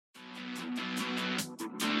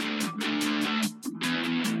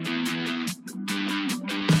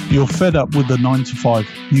You're fed up with the 9 to 5.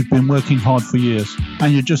 You've been working hard for years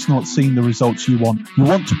and you're just not seeing the results you want. You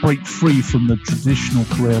want to break free from the traditional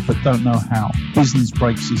career but don't know how. Business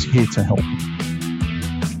Breaks is here to help.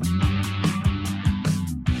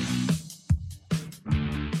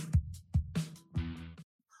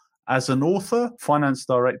 As an author, finance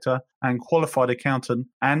director, and qualified accountant,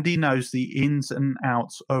 Andy knows the ins and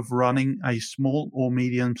outs of running a small or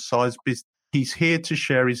medium-sized business. He's here to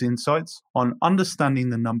share his insights on understanding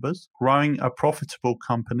the numbers, growing a profitable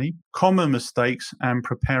company, common mistakes, and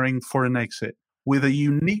preparing for an exit. With a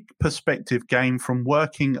unique perspective gained from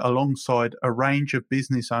working alongside a range of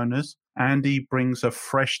business owners, Andy brings a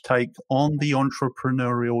fresh take on the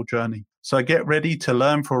entrepreneurial journey. So get ready to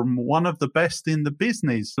learn from one of the best in the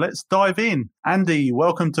business. Let's dive in. Andy,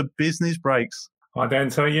 welcome to Business Breaks. Hi, Dan.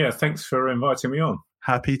 So, thanks for inviting me on.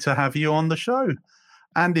 Happy to have you on the show.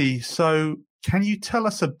 Andy, so can you tell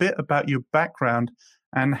us a bit about your background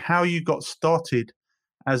and how you got started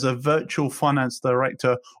as a virtual finance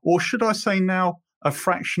director, or should I say now a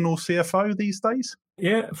fractional CFO these days?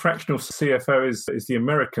 Yeah, fractional CFO is the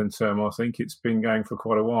American term, I think. It's been going for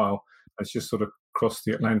quite a while. It's just sort of crossed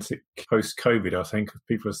the Atlantic post-COVID, I think.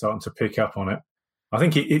 People are starting to pick up on it. I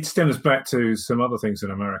think it stems back to some other things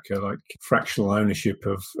in America, like fractional ownership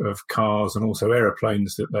of cars and also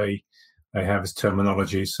aeroplanes that they have as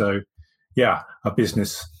terminology. So, a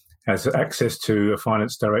business has access to a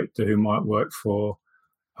finance director who might work for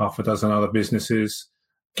half a dozen other businesses,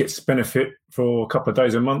 gets benefit for a couple of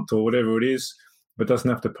days a month or whatever it is, but doesn't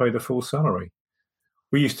have to pay the full salary.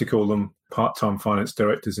 We used to call them part-time finance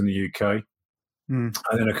directors in the UK. And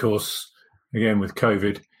then, of course, again, with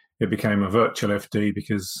COVID, it became a virtual FD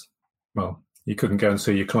because, well, you couldn't go and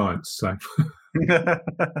see your clients. So.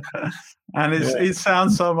 And it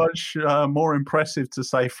sounds so much more impressive to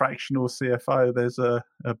say fractional CFO. There's a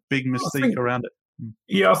big mystique around it.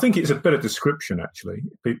 Yeah, I think it's a better description, actually.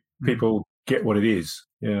 People get what it is.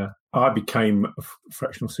 Yeah. I became a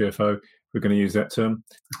fractional CFO, if we're going to use that term.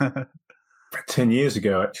 10 years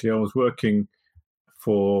ago, actually, I was working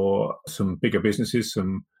for some bigger businesses,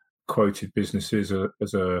 some quoted businesses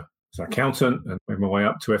as an accountant, and made my way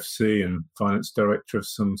up to FC and finance director of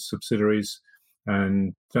some subsidiaries.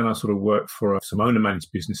 And then I sort of worked for some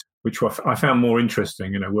owner-managed business, which I found more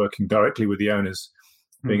interesting, working directly with the owners,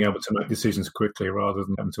 being able to make decisions quickly rather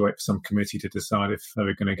than having to wait for some committee to decide if they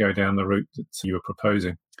were going to go down the route that you were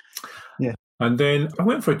proposing. Yeah. And then I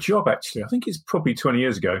went for a job, actually. I think it's probably 20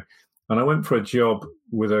 years ago. And I went for a job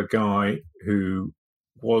with a guy who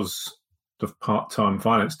was the part-time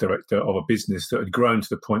finance director of a business that had grown to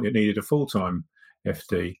the point it needed a full-time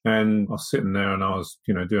FD. And I was sitting there and I was,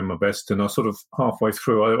 doing my best. And I sort of halfway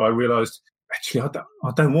through, I realised, actually,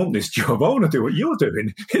 I don't want this job. I want to do what you're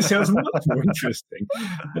doing. It sounds much more interesting.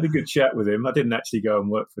 I had a good chat with him. I didn't actually go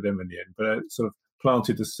and work for them in the end, but I sort of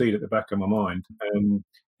planted the seed at the back of my mind. And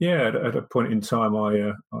at a point in time,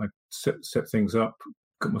 I set things up,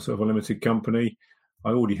 got myself a limited company. I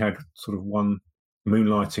already had sort of one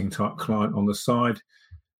moonlighting type client on the side,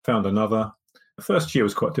 found another. The first year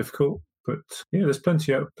was quite difficult, but there's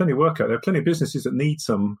plenty of work out there. Plenty of businesses that need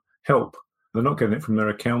some help. They're not getting it from their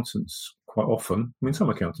accountants quite often. I mean,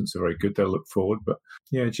 some accountants are very good. They'll look forward, but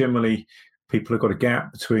generally people have got a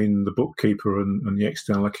gap between the bookkeeper and the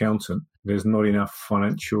external accountant. There's not enough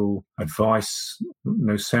financial advice,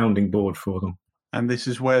 no sounding board for them. And this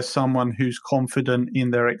is where someone who's confident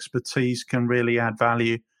in their expertise can really add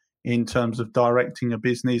value in terms of directing a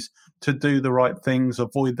business to do the right things,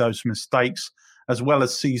 avoid those mistakes, as well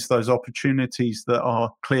as seize those opportunities that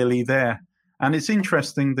are clearly there. And it's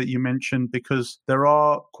interesting that you mentioned, because there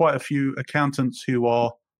are quite a few accountants who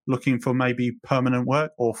are looking for maybe permanent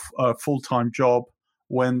work or a full-time job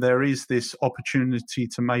when there is this opportunity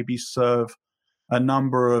to maybe serve a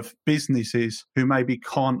number of businesses who maybe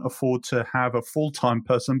can't afford to have a full-time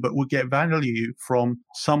person, but will get value from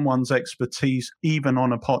someone's expertise, even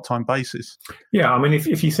on a part-time basis. Yeah, I mean,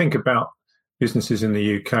 if you think about businesses in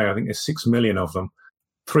the UK, I think there's 6 million of them.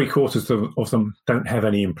 3/4 of them don't have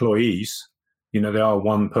any employees. They are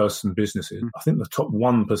one-person businesses. I think the top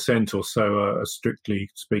 1% or so are strictly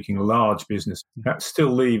speaking large business. That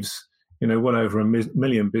still leaves, well over a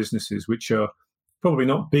million businesses which are probably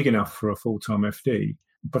not big enough for a full-time FD,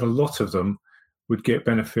 but a lot of them would get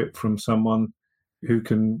benefit from someone who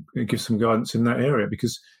can give some guidance in that area.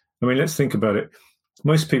 Because, I mean, let's think about it.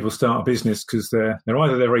 Most people start a business because they're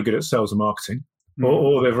either very good at sales and marketing,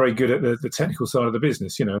 or they're very good at the technical side of the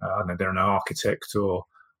business. I don't know, they're an architect or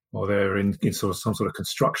they're in sort of some sort of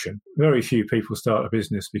construction. Very few people start a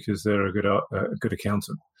business because they're a good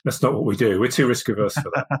accountant. That's not what we do. We're too risk averse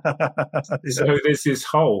for that. So there's this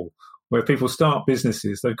hole where people start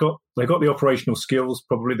businesses. They've got the operational skills,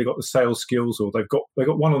 probably they've got the sales skills, or they've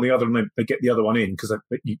got one or the other, and they get the other one in, because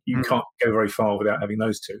you can't go very far without having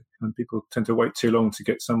those two. And people tend to wait too long to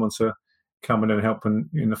get someone to come in and help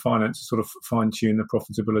in the finance to sort of fine tune the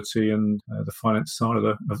profitability and the finance side of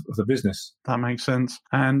the business. That makes sense.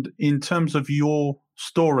 And in terms of your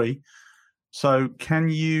story, so can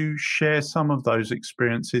you share some of those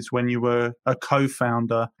experiences when you were a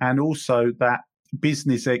co-founder, and also that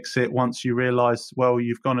business exit once you realize, well,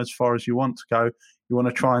 you've gone as far as you want to go, you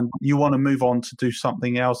want to move on to do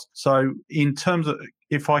something else. So in terms of,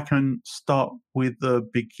 if I can start with the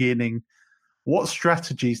beginning, what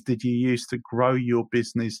strategies did you use to grow your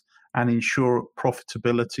business and ensure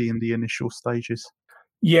profitability in the initial stages?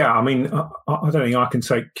 Yeah, I mean, I don't think I can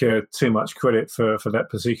take too much credit for that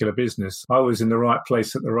particular business. I was in the right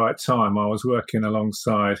place at the right time. I was working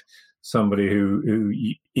alongside somebody who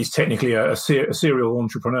is technically a serial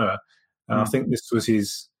entrepreneur. I think this was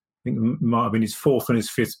might have been his fourth and his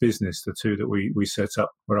fifth business, the two that we set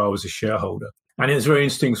up, where I was a shareholder. And it was very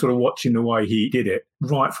interesting sort of watching the way he did it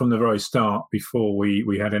right from the very start, before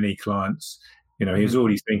we had any clients. He was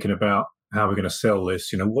already thinking about how we're going to sell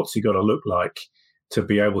this, what's he got to look like to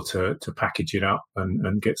be able to package it up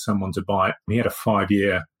and get someone to buy it. And he had a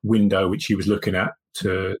 5-year window which he was looking at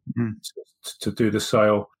to do the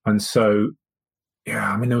sale. And so,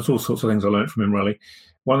 yeah, I mean, there was all sorts of things I learned from him, really.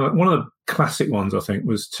 One of the classic ones, I think,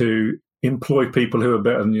 was to employ people who are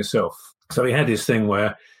better than yourself. So he had this thing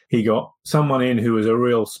where he got someone in who was a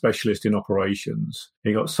real specialist in operations.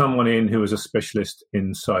 He got someone in who was a specialist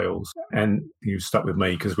in sales. And he was stuck with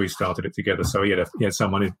me because we started it together. So he had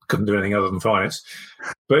someone who couldn't do anything other than finance.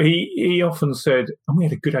 But he often said, and we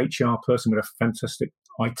had a good HR person, we had a fantastic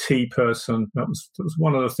IT person. That was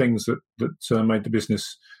one of the things that made the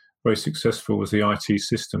business very successful, was the IT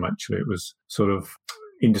system, actually. It was sort of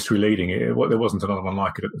industry leading. There wasn't another one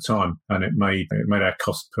like it at the time. And it made our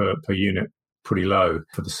cost per unit pretty low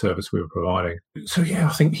for the service we were providing. So yeah,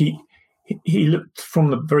 I think he looked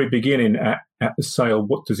from the very beginning at the sale.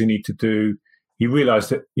 What does he need to do? He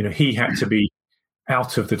realised that he had to be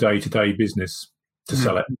out of the day-to-day business to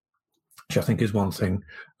sell it, which I think is one thing,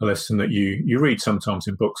 a lesson that you read sometimes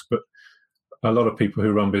in books, but a lot of people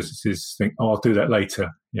who run businesses think, "Oh, I'll do that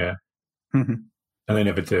later," and they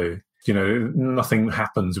never do. Nothing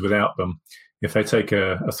happens without them. If they take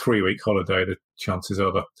a 3-week holiday, the chances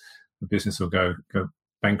are the business will go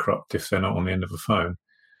bankrupt if they're not on the end of the phone.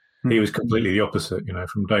 He was completely the opposite.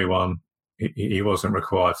 From day one, he wasn't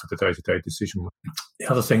required for the day-to-day decision. The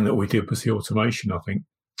other thing that we did was the automation. I think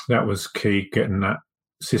that was key, getting that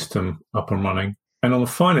system up and running. And on the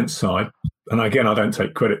finance side, and again, I don't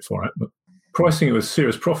take credit for it, but pricing it with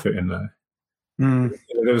serious profit in there.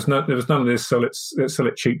 There was none of this. Let's sell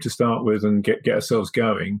it cheap to start with and get ourselves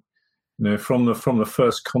going. From the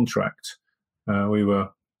first contract, we were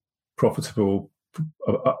profitable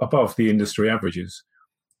above the industry averages.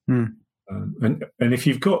 And if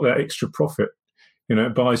you've got that extra profit,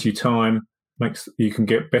 it buys you time, makes you can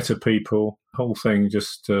get better people. The whole thing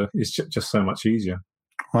just is just so much easier.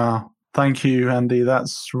 Wow. Thank you, Andy.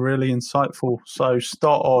 That's really insightful. So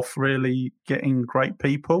start off really getting great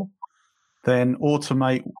people, then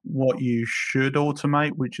automate what you should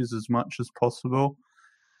automate, which is as much as possible,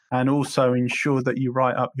 and also ensure that you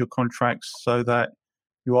write up your contracts so that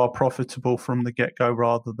you are profitable from the get-go,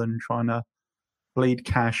 rather than trying to bleed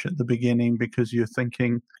cash at the beginning because you're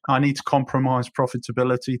thinking, I need to compromise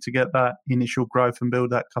profitability to get that initial growth and build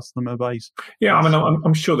that customer base. Yeah, I mean,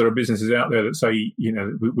 I'm sure there are businesses out there that say,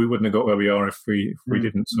 we wouldn't have got where we are if we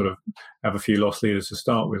didn't sort of have a few loss leaders to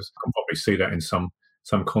start with. I can probably see that in some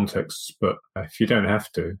contexts, but if you don't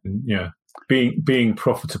have to, then being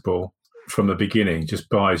profitable from the beginning just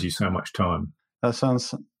buys you so much time. That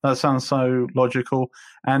sounds so logical.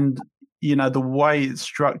 And the way it's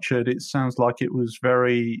structured, it sounds like it was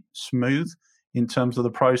very smooth in terms of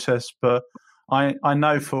the process. But I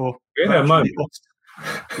know for I was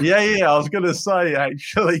going to say,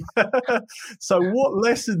 actually. So what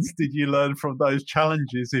lessons did you learn from those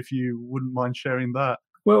challenges, if you wouldn't mind sharing that?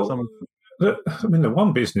 Well, the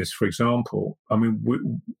one business, for example,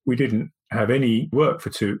 we didn't have any work for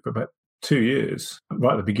about 2 years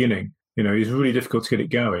right at the beginning. It was really difficult to get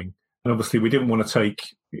it going. And obviously we didn't want to take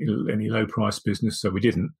any low price business, so we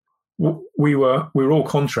didn't. We were all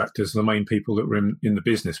contractors, the main people that were in the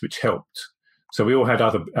business, which helped. So we all had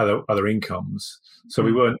other incomes. So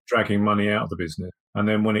we weren't dragging money out of the business. And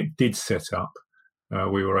then when it did set up,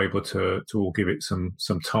 we were able to all give it some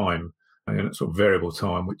time, and sort of variable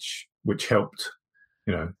time, which helped,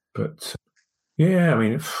 But Yeah, I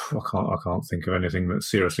mean, I can't think of anything that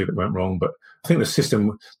seriously that went wrong, but I think the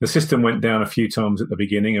system went down a few times at the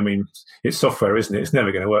beginning. I mean, it's software, isn't it? It's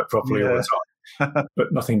never going to work properly all the Yeah. time,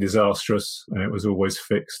 but nothing disastrous, and it was always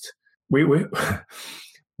fixed. We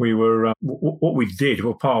we were what we did.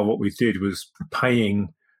 Well, part of what we did was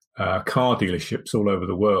paying car dealerships all over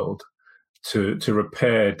the world to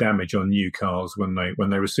repair damage on new cars when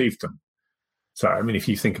they received them. So, I mean, if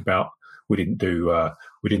you think about, we didn't do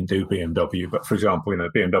BMW, but for example, a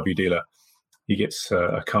BMW dealer, he gets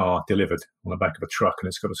a car delivered on the back of a truck and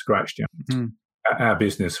it's got a scratch down. Mm. Our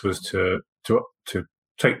business was to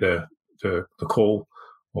take the call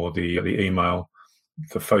or the email.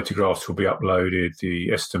 The photographs will be uploaded,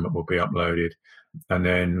 the estimate will be uploaded, and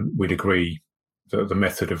then we'd agree the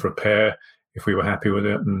method of repair if we were happy with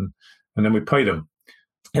it, and then we'd pay them.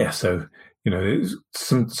 Yeah, so there's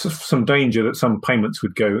some danger that some payments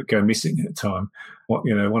would go missing at a time.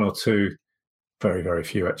 One or two, very very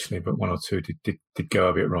few actually, but one or two did go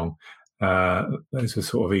a bit wrong. Those are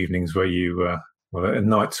sort of evenings where at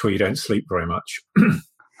nights where you don't sleep very much.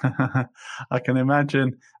 I can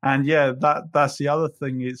imagine. And yeah, that's the other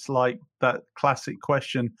thing. It's like that classic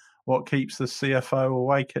question: what keeps the CFO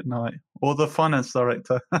awake at night, or the finance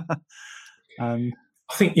director? And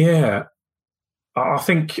I think, yeah. I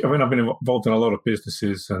mean, I've been involved in a lot of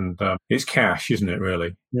businesses, and it's cash, isn't it?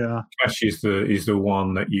 Really, yeah, cash is the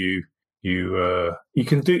one that you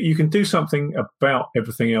can do something about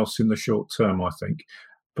everything else in the short term, I think.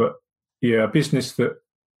 But yeah, a business that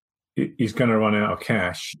is going to run out of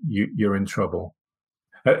cash, you're in trouble.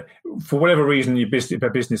 For whatever reason, your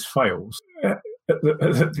business fails. At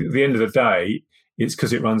the end of the day, it's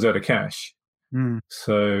because it runs out of cash. Mm.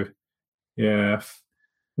 So yeah.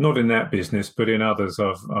 Not in that business, but in others,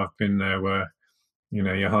 I've been there where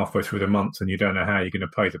you're halfway through the month and you don't know how you're going to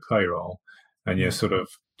pay the payroll, and you're sort of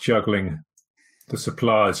juggling the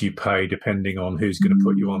suppliers you pay depending on who's going to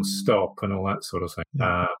put you on stop and all that sort of thing.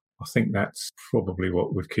 I think that's probably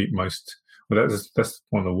what would keep most. Well, that's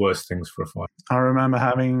one of the worst things for a finance. I remember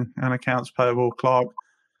having an accounts payable clerk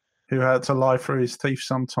who had to lie through his teeth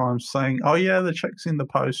sometimes, saying, "Oh yeah, the check's in the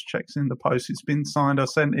post. Check's in the post. It's been signed. I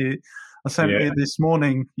sent it it this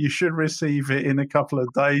morning. You should receive it in a couple of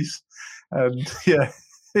days." And yeah.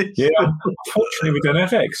 Unfortunately, we don't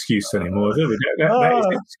have that excuse anymore, do we? That is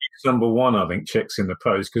excuse number one, I think, checks in the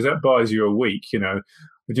post, because that buys you a week. Wait.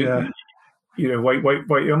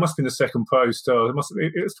 It must be in the second post. Oh,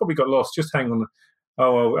 it's probably got lost. Just hang on.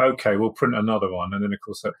 Oh, okay. We'll print another one, and then of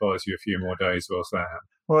course that buys you a few more days whilst that happens.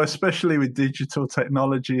 Well, especially with digital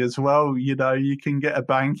technology as well, you can get a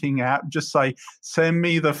banking app. Just say, "Send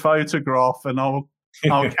me the photograph, and I'll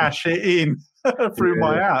cash it in through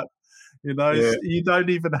my app." You don't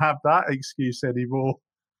even have that excuse anymore.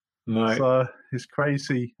 No. So it's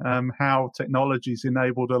crazy how technology's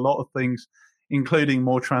enabled a lot of things, including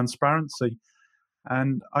more transparency.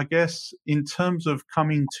 And I guess in terms of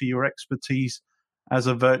coming to your expertise as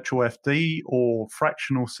a virtual FD or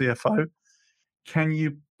fractional CFO, can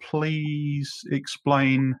you please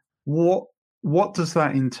explain what does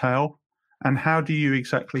that entail, and how do you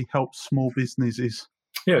exactly help small businesses?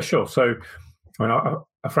 Yeah, sure. So, I mean,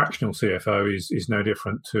 a fractional CFO is no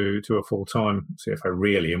different to a full-time CFO,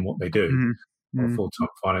 really, in what they do. Mm-hmm. Or a full-time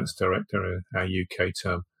finance director, our UK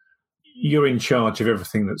term. You're in charge of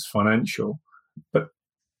everything that's financial, but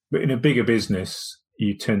in a bigger business,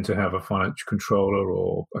 you tend to have a financial controller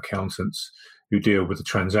or accountants who deal with the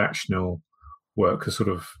transactional work, sort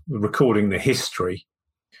of recording the history.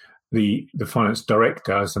 The finance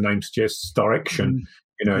director, as the name suggests, direction.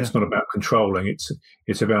 It's not about controlling.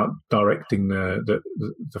 It's about directing the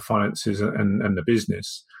finances and the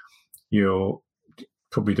business. You're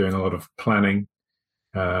probably doing a lot of planning.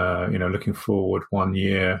 Looking forward 1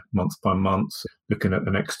 year, month by month, looking at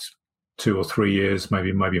the next 2 or 3 years,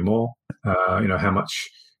 maybe more. How much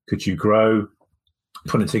could you grow?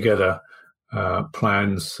 Putting together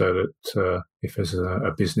plans so that if there's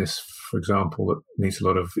a business, for example, that needs a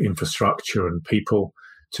lot of infrastructure and people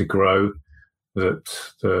to grow, that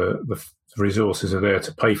the resources are there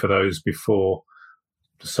to pay for those before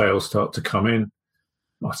the sales start to come in.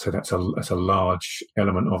 I'd say that's a large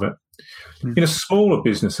element of it. In a smaller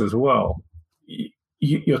business as well,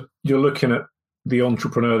 you're looking at the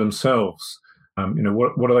entrepreneur themselves.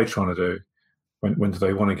 What are they trying to do? When do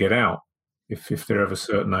they want to get out? If they're of a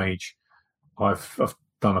certain age. I've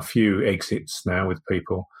done a few exits now with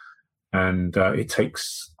people, and it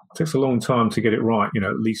takes a long time to get it right.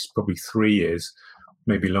 At least probably 3 years,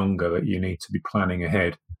 maybe longer, that you need to be planning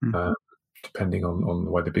ahead, depending on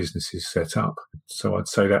the way the business is set up. So I'd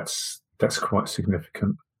say that's quite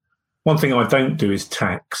significant. One thing I don't do is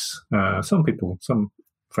tax. Some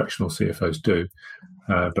fractional CFOs do,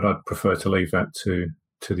 but I'd prefer to leave that to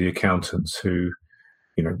the accountants who,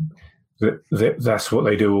 that's what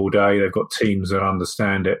they do all day. They've got teams that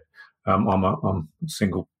understand it. I'm a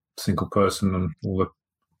single person, and all the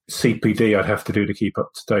CPD I'd have to do to keep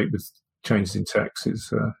up to date with changes in tax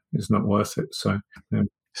is not worth it. So,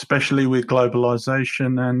 especially with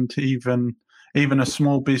globalization, and even a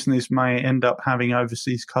small business may end up having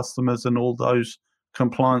overseas customers and all those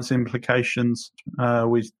compliance implications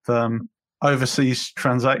with overseas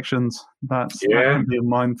transactions. That can be a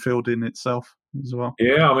minefield in itself as well.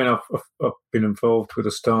 Yeah, I mean, I've been involved with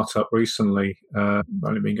a startup recently.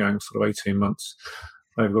 Only been going sort of 18 months.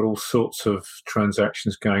 They've got all sorts of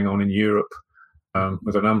transactions going on in Europe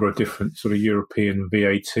with a number of different sort of European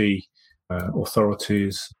VAT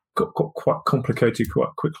authorities. Got quite complicated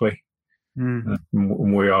quite quickly.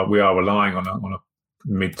 We are relying on a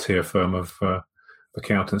mid-tier firm of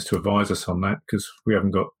accountants to advise us on that, because we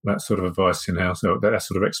haven't got that sort of advice in house, or that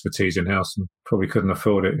sort of expertise in house, and probably couldn't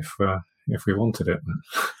afford it if we wanted it.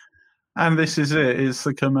 And this is it. It's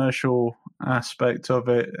the commercial aspect of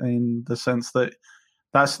it, in the sense that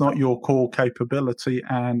that's not your core capability.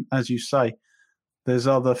 And as you say, there's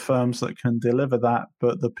other firms that can deliver that.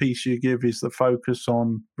 But the piece you give is the focus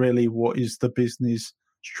on really what is the business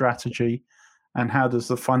strategy and how does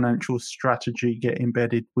the financial strategy get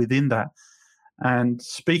embedded within that. And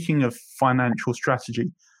speaking of financial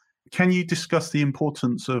strategy, can you discuss the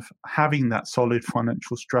importance of having that solid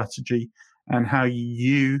financial strategy and how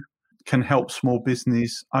you can help small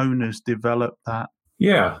business owners develop that?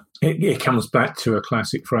 Yeah, it comes back to a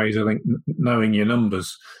classic phrase, I think, knowing your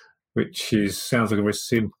numbers, which sounds like a very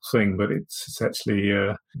simple thing, but it's actually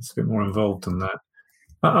it's a bit more involved than that.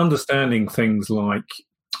 Understanding things like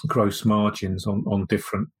gross margins on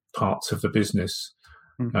different parts of the business.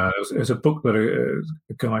 There's a book that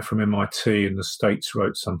a guy from MIT in the States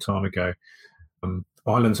wrote some time ago,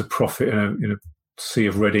 Islands of Profit in a Sea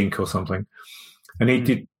of Red Ink or something. And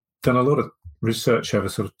he done a lot of research over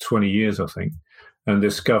sort of 20 years, I think, and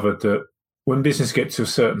discovered that when business gets to a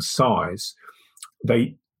certain size,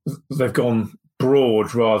 they've gone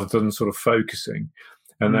broad rather than sort of focusing,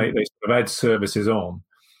 and they sort of add services on.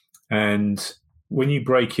 And when you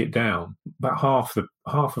break it down, about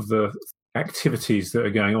half of the activities that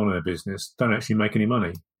are going on in a business don't actually make any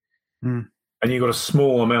money. And you've got a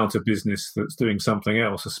small amount of business that's doing something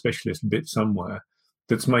else, a specialist bit somewhere,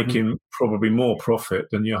 that's making probably more profit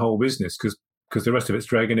than your whole business, because the rest of it's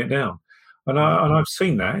dragging it down. And I've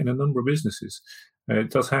seen that in a number of businesses. It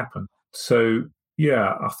does happen. So,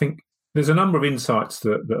 yeah, I think there's a number of insights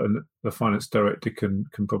that the finance director can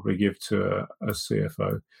probably give to a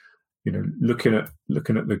CFO. Looking at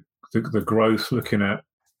the growth, looking at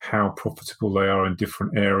how profitable they are in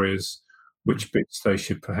different areas, which bits they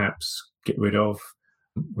should perhaps get rid of,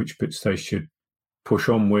 which bits they should push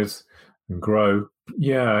on with and grow.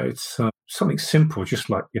 Yeah, it's something simple, just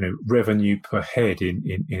like revenue per head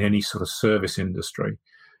in any sort of service industry.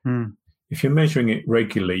 If you're measuring it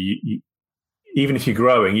regularly, you, even if you're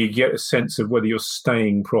growing, you get a sense of whether you're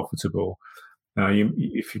staying profitable.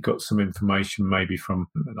 If you've got some information maybe from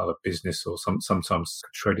another business, or sometimes a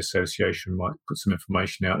trade association might put some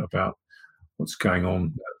information out about what's going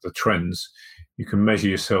on, the trends, you can measure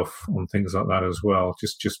yourself on things like that as well.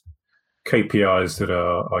 Just KPIs that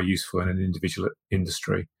are useful in an individual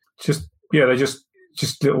industry. They're just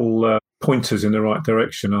little pointers in the right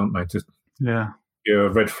direction, aren't they? A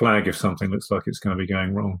red flag if something looks like it's going to be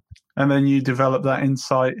going wrong. And then you develop that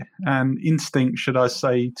insight and instinct, should I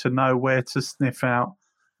say, to know where to sniff out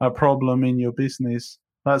a problem in your business.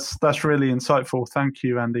 That's really insightful. Thank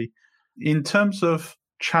you, Andy. In terms of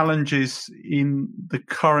challenges in the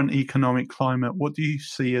current economic climate, what do you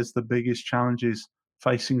see as the biggest challenges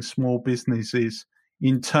facing small businesses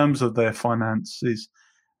in terms of their finances,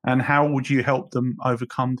 and how would you help them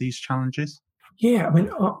overcome these challenges? Yeah, I mean,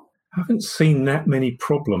 I haven't seen that many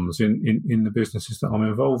problems in the businesses that I'm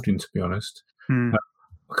involved in, to be honest.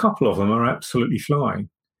 A couple of them are absolutely flying.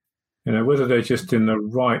 Whether they're just in the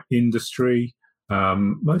right industry.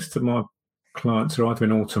 Most of my clients are either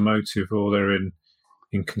in automotive or they're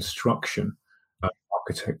in construction,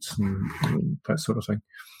 architects and that sort of thing.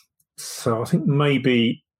 So I think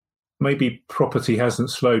maybe property hasn't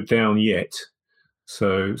slowed down yet.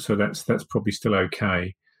 So that's probably still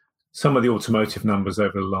okay. Some of the automotive numbers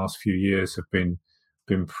over the last few years have been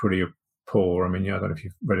pretty poor. I mean, I don't know if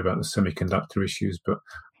you've read about the semiconductor issues, but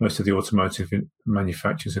most of the automotive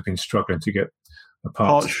manufacturers have been struggling to get the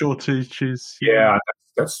parts. Part shortages. Yeah,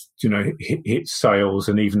 that's hit sales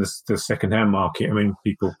and even the second-hand market. I mean,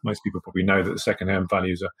 most people probably know that the second-hand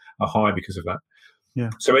values are high because of that. Yeah.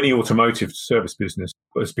 So any automotive service business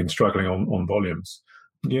has been struggling on volumes.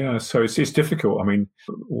 Yeah, so it's difficult. I mean,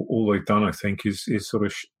 all they've done, I think, is sort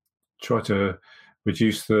of try to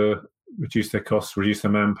reduce their costs, reduce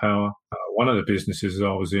their manpower. One of the businesses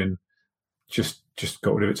I was in just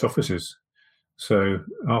got rid of its offices. So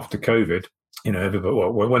after COVID, everybody,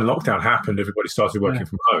 when lockdown happened, everybody started working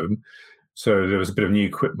from home. So there was a bit of new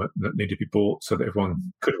equipment that needed to be bought so that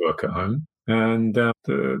everyone could work at home. And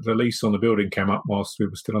the lease on the building came up whilst we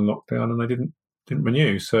were still on lockdown, and they didn't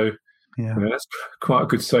renew. So that's quite a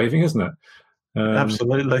good saving, isn't it?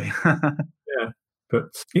 Absolutely. Yeah, but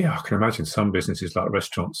I can imagine some businesses like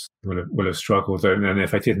restaurants will have struggled, and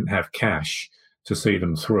if they didn't have cash to see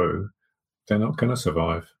them through, they're not going to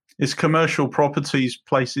survive. Is commercial properties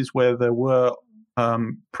places where there were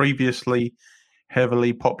previously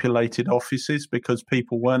heavily populated offices because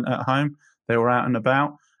people weren't at home, they were out and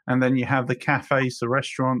about, and then you have the cafes, the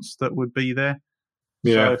restaurants that would be there.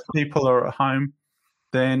 Yeah. So if people are at home,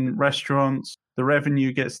 then restaurants, the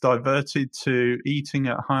revenue gets diverted to eating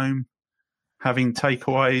at home, having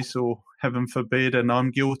takeaways, or heaven forbid, and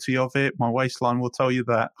I'm guilty of it, my waistline will tell you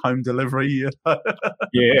that, home delivery.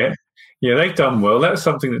 Yeah, they've done well. That's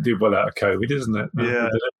something that did well out of COVID, isn't it? The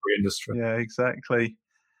delivery industry. Yeah, exactly.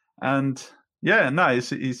 And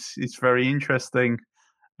it's very interesting.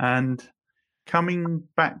 And coming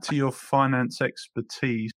back to your finance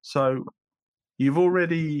expertise, so you've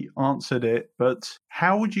already answered it, but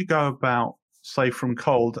how would you go about, say, from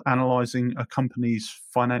cold, analyzing a company's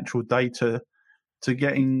financial data to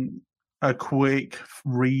getting a quick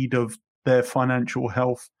read of their financial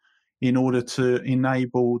health in order to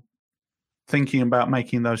enable thinking about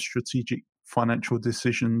making those strategic financial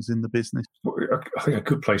decisions in the business? I think a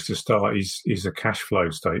good place to start is a cash flow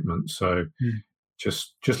statement. So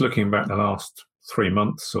just looking back the last 3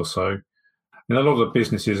 months or so, and a lot of the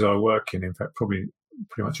businesses I work in fact, probably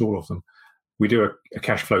pretty much all of them, we do a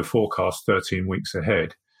cash flow forecast 13 weeks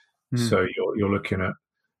ahead. So you're looking at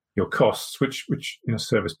your costs, which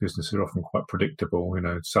service businesses are often quite predictable.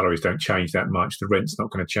 Salaries don't change that much. The rent's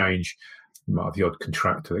not going to change. You might have the odd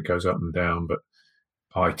contractor that goes up and down, but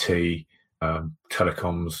IT,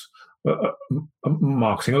 telecoms,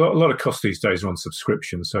 marketing, a lot of costs these days are on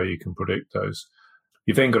subscription, so you can predict those.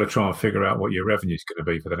 You've then got to try and figure out what your revenue is going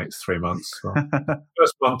to be for the next 3 months. Well,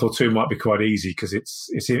 first month or two might be quite easy because it's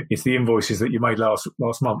the invoices that you made last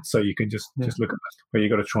month, so you can just look at that. But you've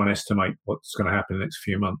got to try and estimate what's going to happen in the next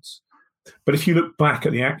few months. But if you look back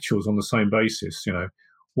at the actuals on the same basis,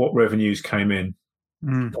 what revenues came in,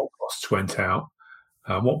 what costs went out,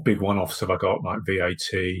 what big one-offs have I got, like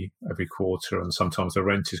VAT every quarter, and sometimes the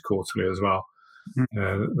rent is quarterly as well.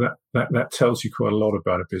 That tells you quite a lot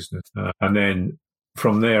about a business. And then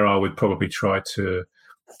from there, I would probably try to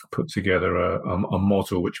put together a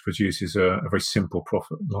model which produces a very simple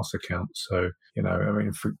profit and loss account. So,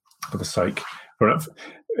 for the sake, for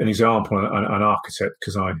an example, an architect,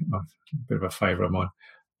 because I'm a bit of a favourite of mine,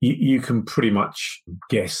 you can pretty much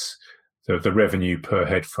guess the revenue per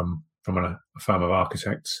head from a firm of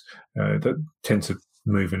architects that tend to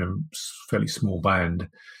move in a fairly small band.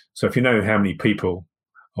 So if you know how many people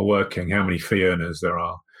are working, how many fee earners there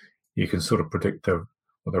are, you can sort of predict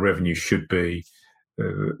what the revenue should be.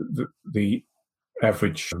 The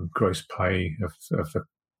average gross pay of the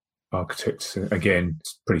architects, again,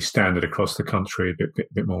 it's pretty standard across the country, a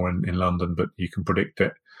bit more in London, but you can predict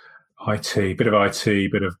it. Bit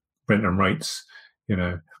of rent and rates,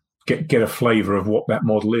 get a flavour of what that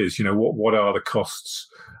model is. What are the costs,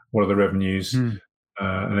 what are the revenues, and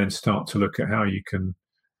then start to look at how you can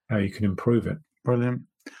improve it. Brilliant.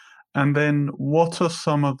 And then what are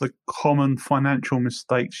some of the common financial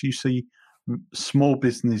mistakes you see small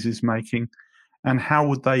businesses making, and how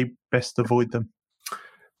would they best avoid them?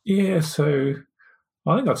 Yeah, so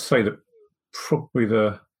I think I'd say that probably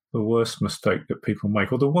the worst mistake that people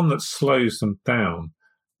make, or the one that slows them down,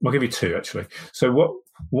 I'll give you two, actually. So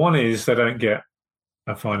one is they don't get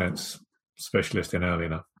a finance specialist in early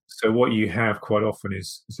enough. So what you have quite often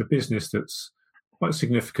is a business that's quite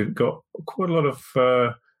significant, got quite a lot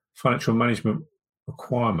of financial management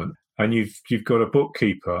requirement, and you've got a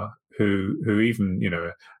bookkeeper who even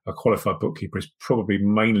a qualified bookkeeper is probably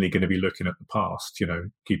mainly going to be looking at the past,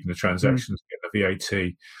 keeping the transactions, getting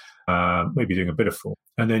the VAT, maybe doing a bit of fraud,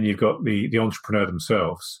 and then you've got the entrepreneur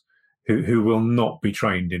themselves who will not be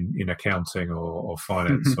trained in accounting or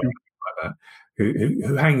finance or anything like that,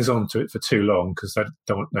 who hangs on to it for too long because they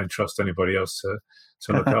don't trust anybody else to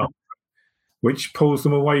look after, which pulls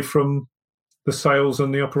them away from the sales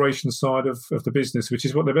and the operations side of the business, which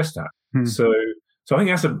is what they're best at. Hmm. So I think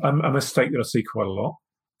that's a mistake that I see quite a lot.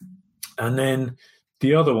 And then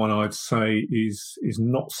the other one I'd say is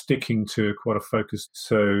not sticking to quite a focus.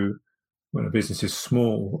 So when a business is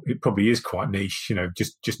small, it probably is quite niche,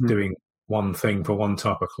 just doing one thing for one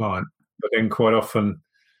type of client. But then quite often,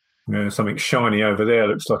 something shiny over there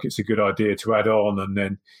looks like it's a good idea to add on, and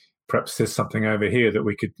then perhaps there's something over here that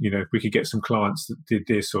we could get some clients that did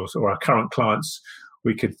this, or our current clients,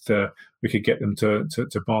 we could get them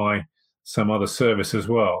to buy some other service as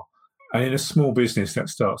well. And in a small business, that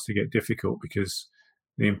starts to get difficult because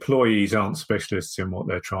the employees aren't specialists in what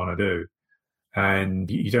they're trying to do, and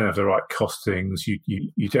you don't have the right costings.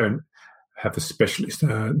 You don't have the specialist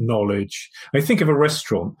knowledge. I think of a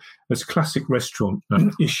restaurant. There's a classic restaurant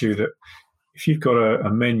issue that if you've got a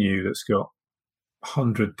menu that's got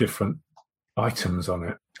 100 different items on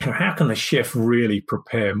it, how can the chef really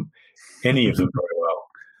prepare any of them very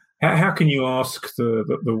well? How can you ask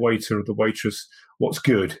the waiter or the waitress what's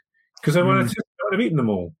good? Because they won't have eaten them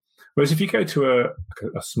all. Whereas if you go to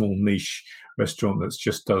a small niche restaurant that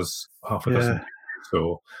just does half a dozen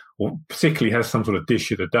dishes, or particularly has some sort of dish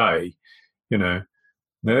of the day,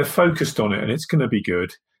 they're focused on it and it's going to be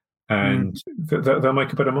good, and they'll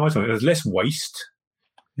make a better margin on it. There's less waste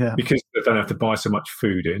because they don't have to buy so much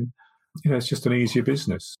food in. It's just an easier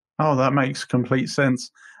business. Oh, that makes complete sense.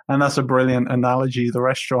 And that's a brilliant analogy, the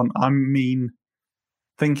restaurant. I mean,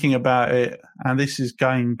 thinking about it, and this is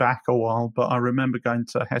going back a while, but I remember going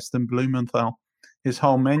to Heston Blumenthal. His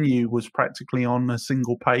whole menu was practically on a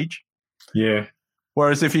single page. Yeah.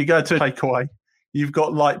 Whereas if you go to takeaway, you've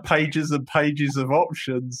got like pages and pages of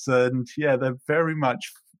options, and they're very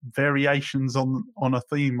much variations on a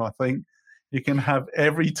theme. I think you can have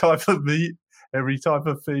every type of meat, every type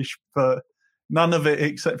of fish, but none of it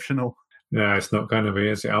exceptional. No, it's not going to be,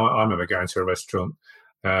 is it? I remember going to a restaurant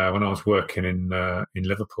when I was working in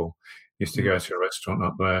Liverpool. Used to go to a restaurant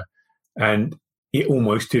up there, and it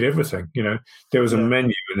almost did everything. There was a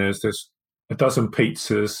menu, and there's a dozen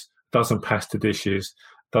pizzas, a dozen pasta dishes,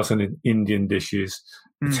 a dozen Indian dishes,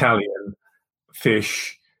 Italian,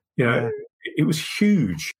 fish. It was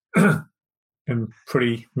huge and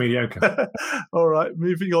pretty mediocre. All right,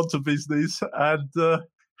 moving on to business. And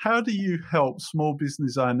how do you help small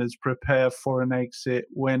business owners prepare for an exit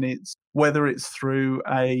whether it's through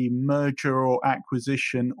a merger or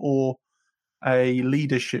acquisition or a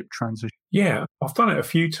leadership transition? Yeah, I've done it a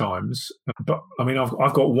few times, but I mean,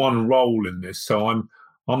 I've got one role in this, so I'm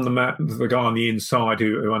the guy on the inside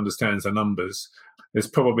who understands the numbers. There's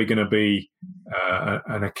probably going to be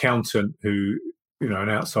an accountant who, an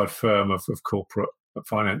outside firm of corporate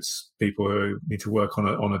finance people who need to work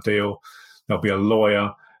on a deal. There'll be a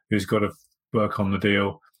lawyer who's got to work on the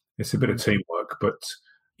deal. It's a bit of teamwork, but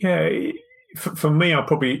for me, I'm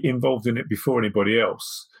probably involved in it before anybody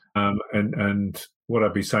else. And what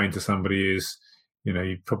I'd be saying to somebody is,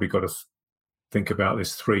 you've probably got to think about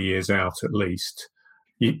this 3 years out at least.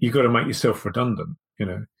 You've got to make yourself redundant.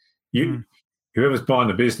 Whoever's buying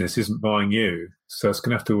the business isn't buying you, so it's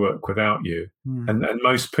going to have to work without you. And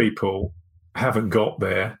most people haven't got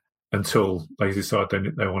there until they decide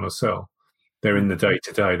they want to sell. They're in the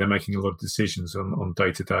day-to-day. They're making a lot of decisions on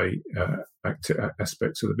day-to-day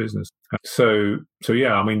aspects of the business. So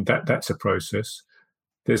I mean, that's a process.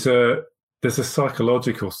 There's a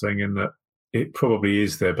psychological thing in that it probably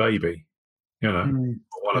is their baby, one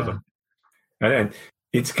of them. And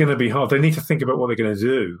it's going to be hard. They need to think about what they're going to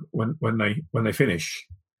do when they finish.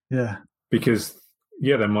 Yeah. Because,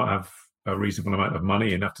 they might have a reasonable amount of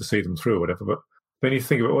money enough to see them through or whatever, but they need to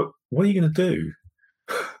think about what are you going to do?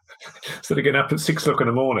 So they're getting up at 6 o'clock in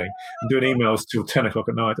the morning and doing emails till 10 o'clock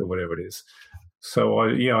at night or whatever it is. So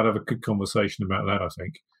I'd have a good conversation about that, I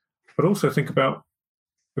think. But also think about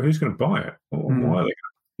who's going to buy it. Or why are they?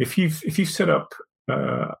 If you've set up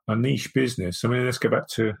a niche business, I mean, let's go back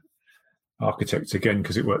to architects again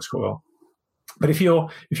because it works quite well. But if you're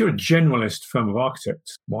a generalist firm of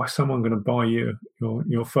architects, why is someone going to buy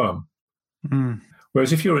your firm?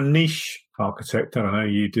 Whereas if you're a niche architect, I don't know,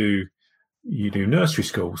 you do nursery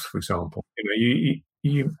schools, for example.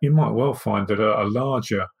 You might well find that a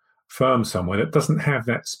larger firm somewhere that doesn't have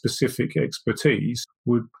that specific expertise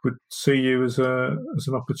would see you as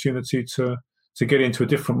an opportunity to get into a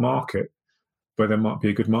different market where there might be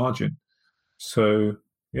a good margin. So,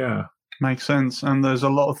 yeah. Makes sense. And there's a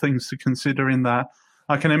lot of things to consider in that.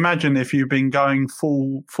 I can imagine if you've been going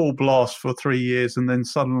full blast for 3 years and then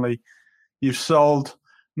suddenly you've sold,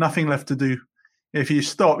 nothing left to do. If you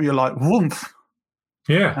stop, you're like, woomph.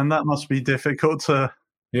 Yeah. And that must be difficult to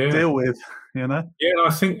deal with. you know? Yeah, and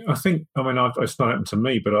I think. I mean, it's not happened to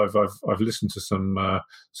me, but I've listened to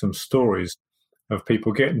some stories of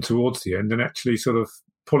people getting towards the end and actually sort of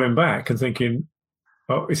pulling back and thinking,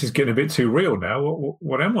 "Oh, this is getting a bit too real now.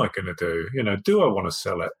 What am I going to do? Do I want to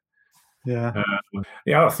sell it?" Yeah.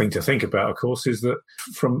 The other thing to think about, of course, is that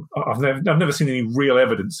I've never seen any real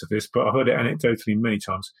evidence of this, but I've heard it anecdotally many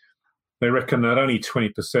times. They reckon that only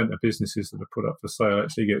 20% of businesses that are put up for sale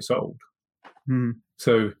actually get sold.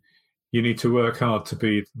 So you need to work hard to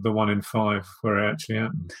be the 1 in 5 where it actually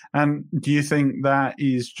happens. And do you think that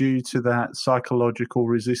is due to that psychological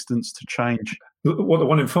resistance to change? What, the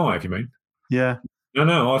 1 in 5, you mean? Yeah.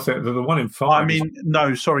 No, I think the 1 in 5. I mean,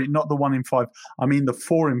 no, sorry, not the 1 in 5. I mean the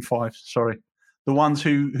 4 in 5. Sorry, the ones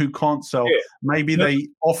who can't sell. Yeah. Maybe they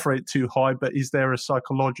offer it too high, but is there a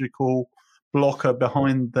psychological blocker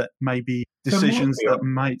behind that? Maybe decisions that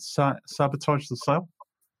might sabotage the sale.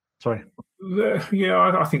 Sorry.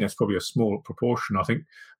 Yeah, I think that's probably a small proportion. I think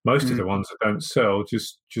most of the ones that don't sell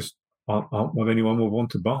just aren't what anyone will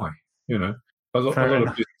want to buy. A lot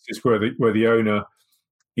of businesses where the owner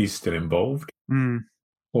is still involved,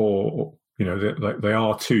 or they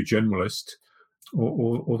are too generalist,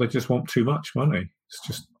 or they just want too much money. It's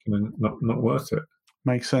just not worth it.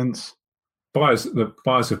 Makes sense. The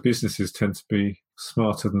buyers of businesses tend to be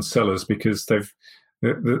smarter than sellers because the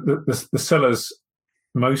sellers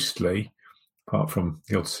mostly, apart from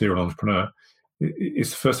the odd serial entrepreneur, it's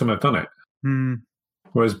the first time they've done it.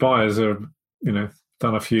 Whereas buyers are,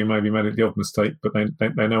 done a few, maybe made the odd mistake, but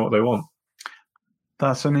they know what they want.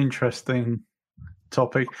 That's an interesting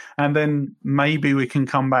topic. And then maybe we can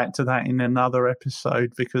come back to that in another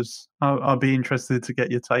episode, because I'll be interested to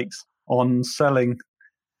get your takes on selling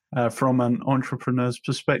from an entrepreneur's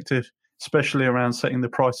perspective, especially around setting the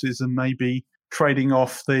prices and maybe trading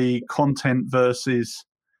off the content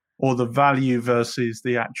or the value versus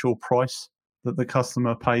the actual price that the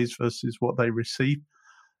customer pays versus what they receive.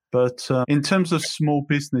 But in terms of small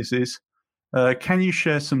businesses, can you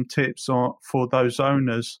share some tips for those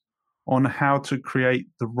owners on how to create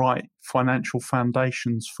the right financial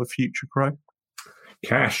foundations for future growth?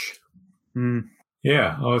 Cash.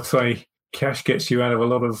 Yeah, I would say cash gets you out of a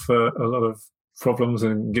lot of problems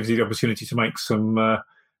and gives you the opportunity to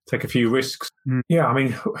take a few risks. Yeah, I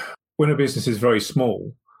mean, when a business is very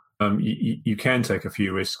small, you can take a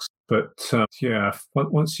few risks. But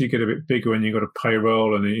once you get a bit bigger and you've got a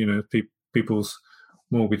payroll and people's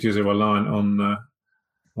mortgages are reliant on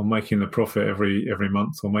making the profit every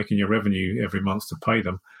month or making your revenue every month to pay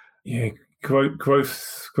them. Yeah,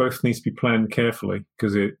 growth needs to be planned carefully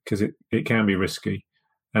because it can be risky,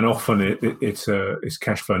 and often it's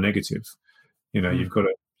cash flow negative. You've got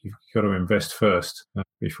to invest first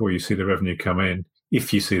before you see the revenue come in,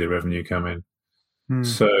 if you see the revenue come in.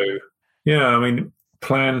 So yeah, I mean,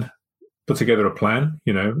 put together a plan.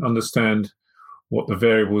 Understand what the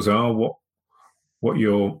variables are, what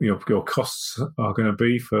your costs are going to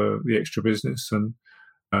be for the extra business, and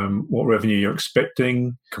what revenue you're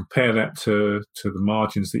expecting. Compare that to the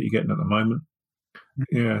margins that you're getting at the moment.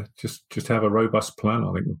 Yeah, just have a robust plan,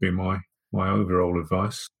 I think, would be my overall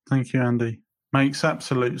advice. Thank you, Andy. Makes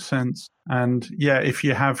absolute sense. And yeah, if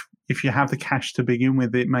you have the cash to begin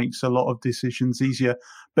with, it makes a lot of decisions easier.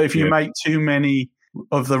 But if you make too many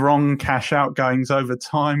of the wrong cash outgoings over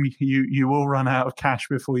time, you will run out of cash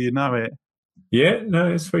before you know it. Yeah, no,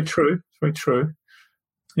 it's very true. It's very true.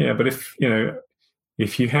 Yeah, but if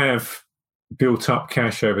you have built up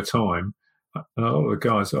cash over time, and a lot of the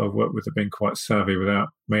guys that I've worked with have been quite savvy without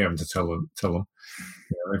me having to tell them.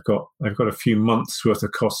 They've got a few months worth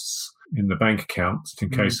of costs in the bank account in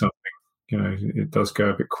case something, it does go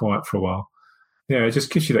a bit quiet for a while. Yeah, it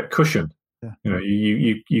just gives you that cushion. Yeah.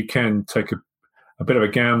 You can take a bit of a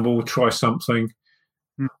gamble, try something.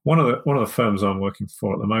 One of the firms I'm working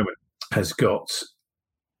for at the moment has got,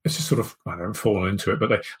 it's just sort of, I haven't fallen into it,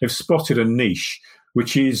 but they've spotted a niche,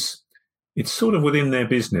 which it's sort of within their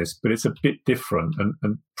business, but it's a bit different.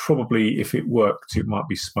 And probably if it worked, it might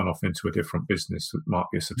be spun off into a different business. It might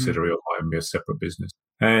be a subsidiary or it might be a separate business.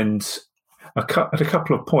 And at a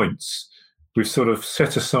couple of points, we've sort of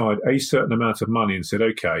set aside a certain amount of money and said,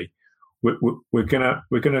 okay, we're gonna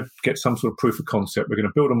get some sort of proof of concept. We're going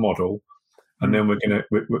to build a model, and then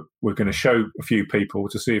we're gonna show a few people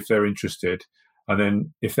to see if they're interested. And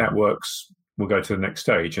then if that works, we'll go to the next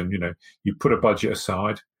stage. And you put a budget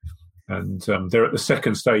aside, and they're at the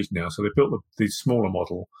second stage now. So they built the smaller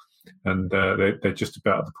model, and they're just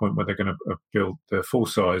about at the point where they're going to build the full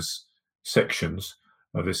size sections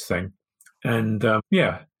of this thing. And they're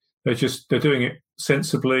doing it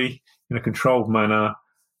sensibly in a controlled manner.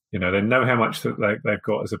 They know how much that they've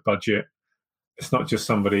got as a budget. It's not just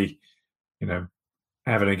somebody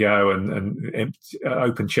having a go and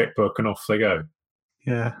open checkbook and off they go.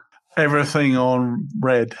 Yeah. Everything on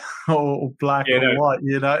red or black or white,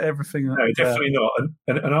 everything. No, definitely not.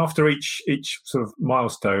 And after each sort of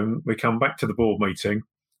milestone, we come back to the board meeting.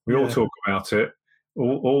 We all talk about it,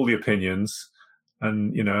 all the opinions,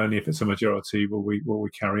 and only if it's a majority will we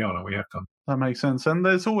carry on, and we have done. That makes sense. And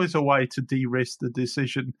there's always a way to de-risk the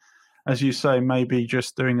decision, as you say. Maybe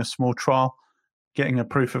just doing a small trial, getting a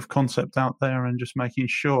proof of concept out there, and just making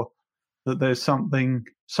sure that there's something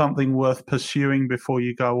worth pursuing before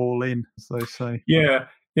you go all in, as they say. Yeah.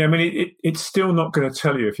 I mean, it's still not going to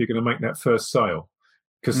tell you if you're going to make that first sale,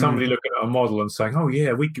 because somebody looking at a model and saying, "Oh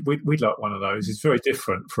yeah, we'd like one of those," is very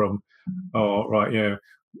different from, "Oh right, yeah,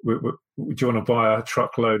 do you want to buy a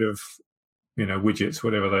truckload of widgets,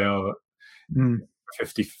 whatever they are,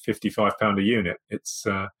 £55 a unit?" It's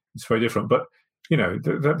very different. But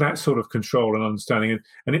that sort of control and understanding,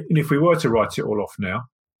 and if we were to write it all off now.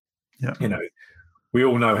 Yeah. We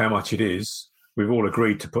all know how much it is. We've all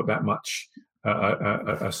agreed to put that much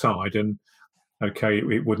aside, and okay,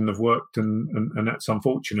 it wouldn't have worked, and that's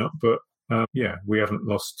unfortunate. But we haven't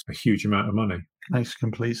lost a huge amount of money. Makes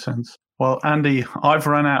complete sense. Well, Andy, I've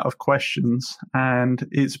run out of questions, and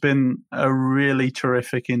it's been a really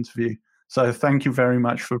terrific interview. So thank you very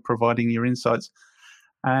much for providing your insights.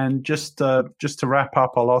 And just to wrap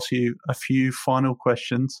up, I'll ask you a few final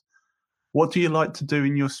questions. What do you like to do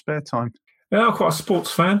in your spare time? I'm quite a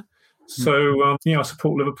sports fan. So, I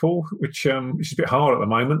support Liverpool, which is a bit hard at the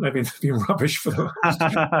moment. They've been rubbish for the last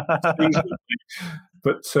season.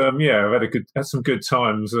 But, I've had some good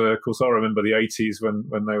times. Of course, I remember the 80s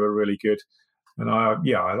when they were really good. And I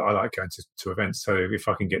like going to events. So if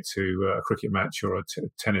I can get to a cricket match or a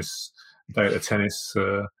tennis day at the tennis,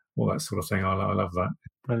 all that sort of thing, I love that.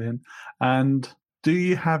 Brilliant. And do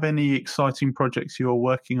you have any exciting projects you're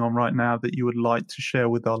working on right now that you would like to share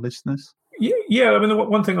with our listeners? Yeah. I mean, the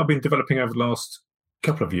one thing I've been developing over the last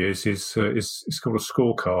couple of years is called a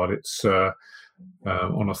scorecard. It's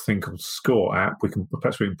on a thing called Score app.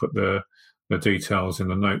 Perhaps we can put the details in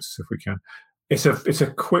the notes if we can. It's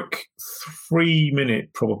a quick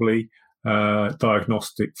 3-minute probably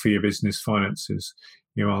diagnostic for your business finances.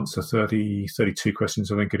 You answer 32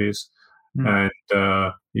 questions, I think it is. And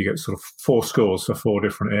you get sort of 4 scores for 4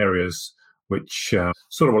 different areas, which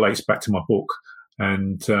sort of relates back to my book.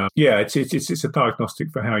 And it's a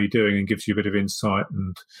diagnostic for how you're doing and gives you a bit of insight.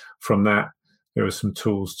 And from that, there are some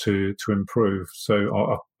tools to improve.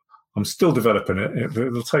 So I'm still developing it.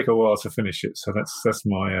 It'll take a while to finish it. So that's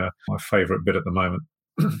my favourite bit at the moment.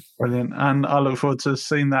 Brilliant. And I look forward to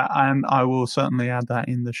seeing that. And I will certainly add that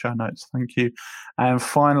in the show notes. Thank you. And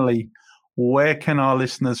finally, where can our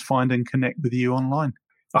listeners find and connect with you online?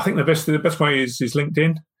 I think the best way is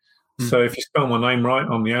LinkedIn. So if you spell my name right,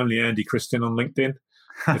 I'm the only Andy Cristin on LinkedIn.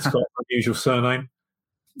 It's got an unusual surname.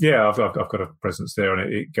 Yeah, I've got a presence there,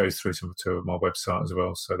 and it goes through to my website as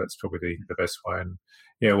well. So that's probably the best way. And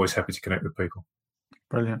always happy to connect with people.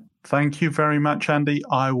 Brilliant. Thank you very much, Andy.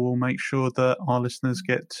 I will make sure that our listeners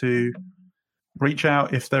get to reach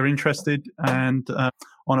out if they're interested. And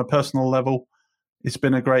on a personal level, it's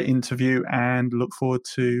been a great interview, and look forward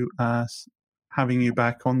to having you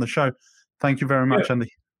back on the show. Thank you very much,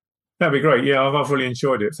 Andy. That'd be great. Yeah, I've really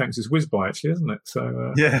enjoyed it. Thanks. It's whizzed by, actually, isn't it?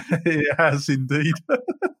 So yeah, it has indeed.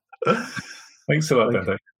 Thanks a lot,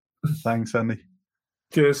 Andy. Thanks, Andy.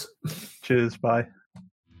 Cheers. Cheers. Bye.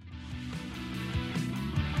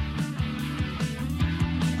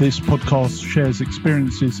 This podcast shares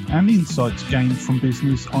experiences and insights gained from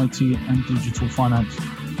business, IT, and digital finance.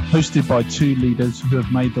 Hosted by 2 leaders who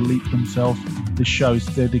have made the leap themselves, this show is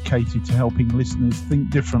dedicated to helping listeners think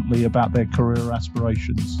differently about their career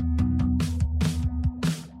aspirations.